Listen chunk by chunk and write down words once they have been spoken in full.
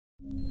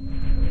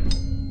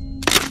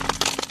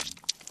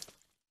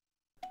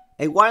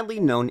A widely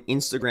known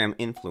Instagram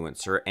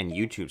influencer and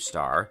YouTube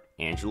star,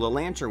 Angela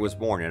Lanter was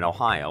born in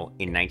Ohio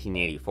in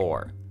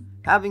 1984.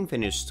 Having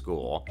finished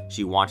school,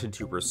 she wanted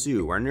to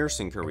pursue a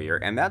nursing career,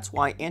 and that's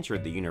why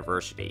entered the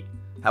university.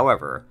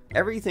 However,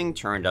 everything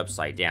turned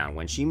upside down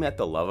when she met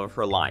the love of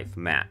her life,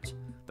 Matt.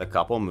 The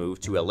couple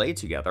moved to LA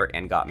together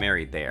and got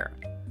married there.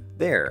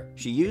 There,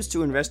 she used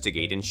to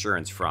investigate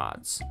insurance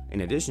frauds.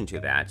 In addition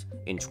to that,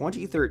 in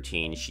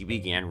 2013 she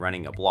began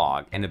running a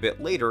blog and a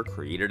bit later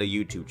created a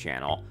YouTube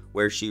channel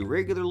where she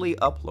regularly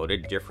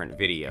uploaded different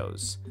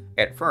videos.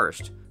 At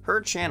first, her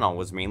channel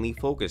was mainly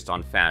focused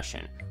on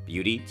fashion,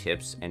 beauty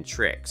tips and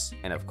tricks,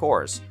 and of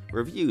course,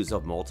 reviews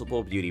of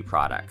multiple beauty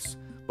products.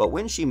 But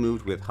when she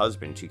moved with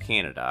husband to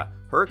Canada,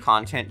 her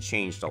content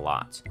changed a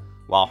lot.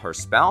 While her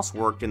spouse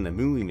worked in the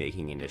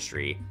movie-making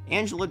industry,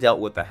 Angela dealt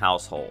with the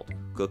household,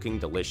 cooking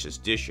delicious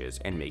dishes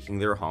and making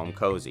their home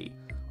cozy.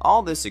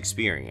 All this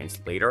experience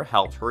later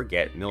helped her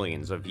get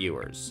millions of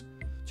viewers.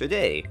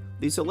 Today,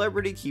 the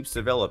celebrity keeps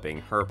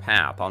developing her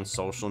path on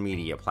social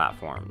media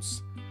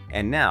platforms.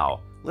 And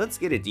now, let's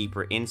get a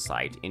deeper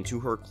insight into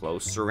her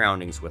close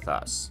surroundings with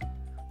us.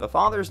 The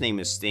father's name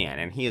is Stan,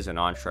 and he is an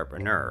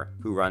entrepreneur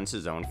who runs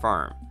his own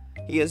firm.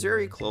 He is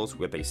very close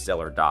with a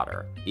stellar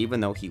daughter, even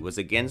though he was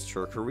against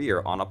her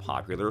career on a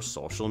popular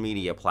social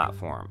media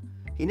platform.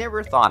 He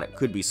never thought it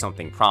could be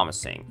something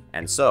promising,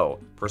 and so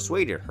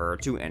persuaded her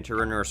to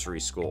enter a nursery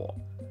school.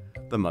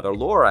 The mother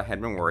Laura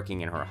had been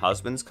working in her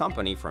husband's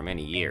company for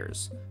many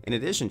years. In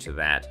addition to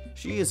that,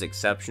 she is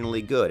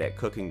exceptionally good at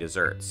cooking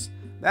desserts.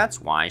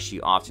 That's why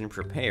she often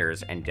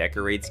prepares and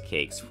decorates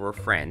cakes for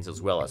friends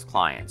as well as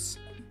clients.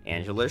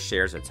 Angela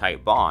shares a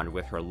tight bond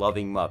with her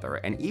loving mother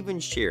and even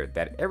shared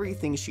that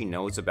everything she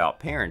knows about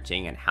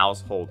parenting and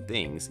household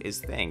things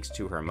is thanks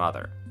to her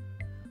mother.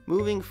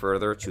 Moving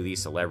further to the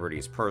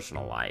celebrity's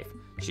personal life,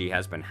 she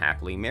has been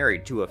happily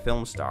married to a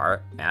film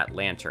star, Matt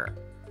Lanter.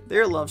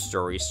 Their love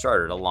story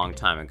started a long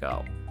time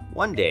ago.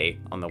 One day,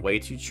 on the way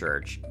to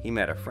church, he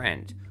met a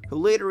friend, who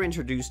later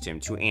introduced him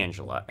to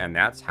Angela, and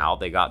that's how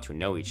they got to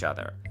know each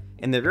other.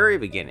 In the very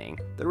beginning,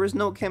 there was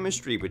no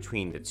chemistry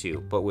between the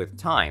two, but with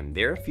time,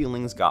 their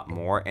feelings got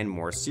more and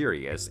more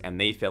serious and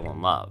they fell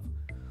in love.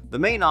 The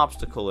main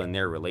obstacle in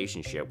their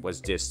relationship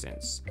was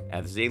distance,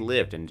 as they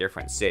lived in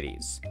different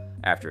cities.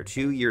 After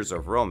 2 years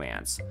of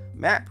romance,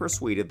 Matt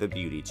persuaded the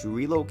beauty to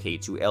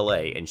relocate to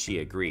LA and she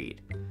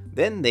agreed.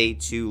 Then they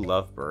two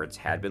lovebirds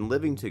had been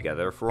living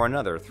together for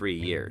another 3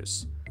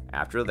 years.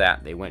 After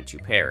that, they went to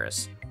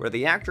Paris, where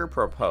the actor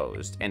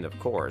proposed, and of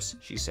course,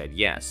 she said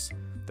yes.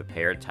 The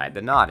pair tied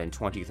the knot in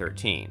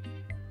 2013.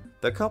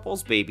 The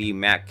couple's baby,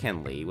 Matt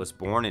Kenley, was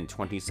born in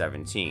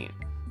 2017.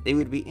 It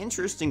would be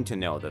interesting to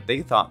know that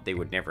they thought they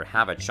would never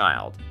have a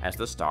child, as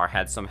the star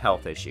had some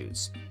health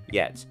issues.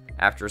 Yet,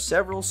 after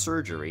several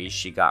surgeries,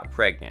 she got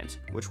pregnant,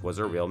 which was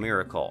a real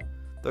miracle.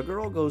 The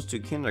girl goes to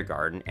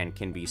kindergarten and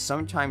can be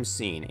sometimes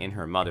seen in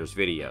her mother's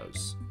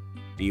videos.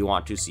 Do you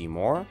want to see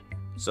more?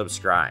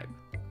 Subscribe.